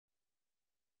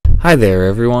Hi there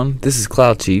everyone, this is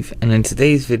Cloud Chief, and in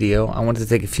today's video I want to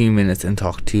take a few minutes and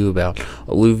talk to you about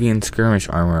Alluvion Skirmish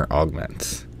armor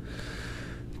augments.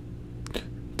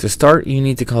 To start, you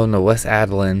need to come to West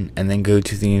Adelan and then go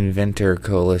to the Inventor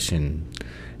Coalition.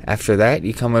 After that,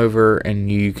 you come over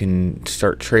and you can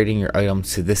start trading your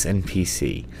items to this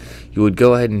NPC. You would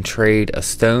go ahead and trade a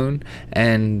stone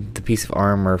and the piece of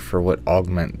armor for what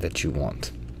augment that you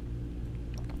want.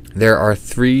 There are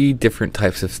 3 different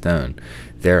types of stone.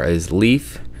 There is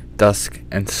leaf, dusk,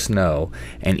 and snow,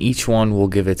 and each one will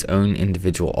give its own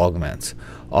individual augments.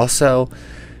 Also,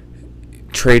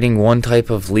 trading one type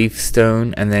of leaf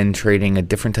stone and then trading a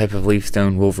different type of leaf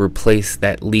stone will replace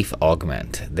that leaf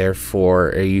augment.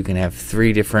 Therefore, you can have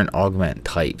 3 different augment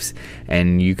types,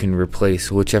 and you can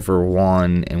replace whichever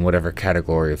one in whatever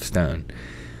category of stone.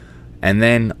 And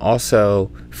then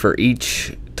also, for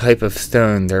each type of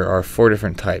stone, there are 4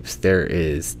 different types. There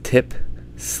is tip,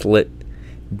 slit,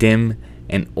 dim,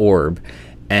 and orb,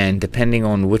 and depending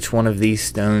on which one of these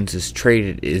stones is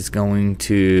traded is going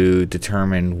to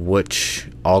determine which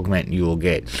augment you will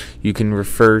get. You can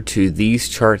refer to these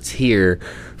charts here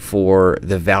for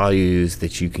the values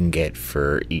that you can get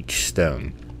for each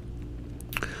stone.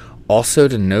 Also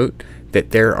to note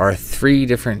that there are 3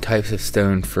 different types of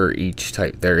stone for each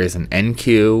type. There is an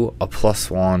NQ, a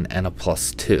 +1, and a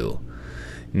 +2.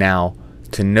 Now,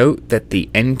 to note that the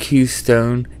NQ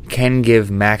stone can give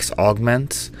max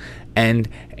augments, and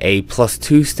a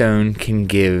 +2 stone can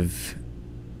give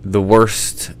the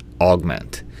worst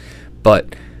augment.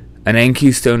 But an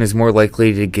NQ stone is more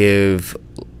likely to give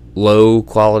low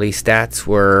quality stats,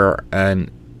 where an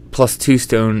 +2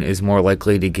 stone is more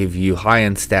likely to give you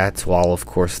high-end stats, while of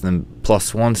course the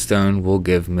 +1 stone will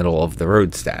give middle of the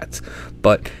road stats.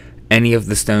 But any of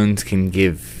the stones can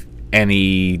give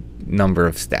any number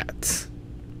of stats.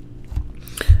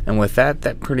 And with that,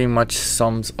 that pretty much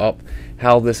sums up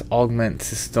how this augment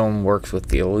system works with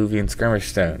the Alluvion Skirmish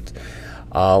stones.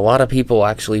 A lot of people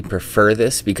actually prefer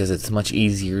this because it's much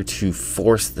easier to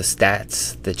force the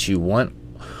stats that you want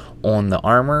on the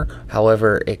armor.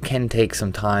 However, it can take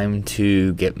some time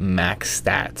to get max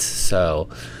stats, so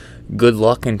good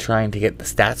luck in trying to get the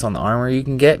stats on the armor you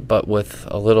can get, but with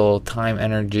a little time,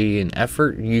 energy, and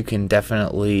effort, you can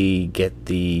definitely get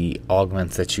the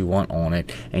augments that you want on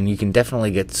it, and you can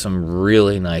definitely get some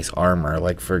really nice armor.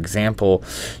 Like, for example,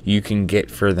 you can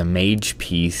get for the mage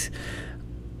piece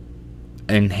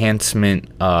enhancement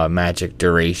magic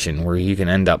duration, where you can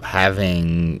end up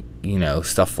having, you know,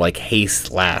 stuff like haste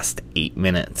last 8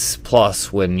 minutes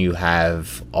plus when you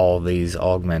have all these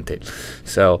augmented.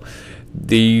 So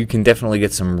you can definitely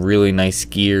get some really nice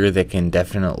gear that can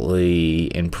definitely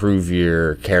improve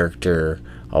your character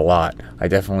a lot. I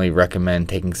definitely recommend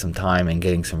taking some time and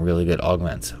getting some really good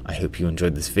augments. I hope you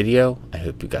enjoyed this video. I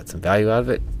hope you got some value out of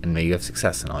it, and may you have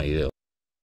success in all you do.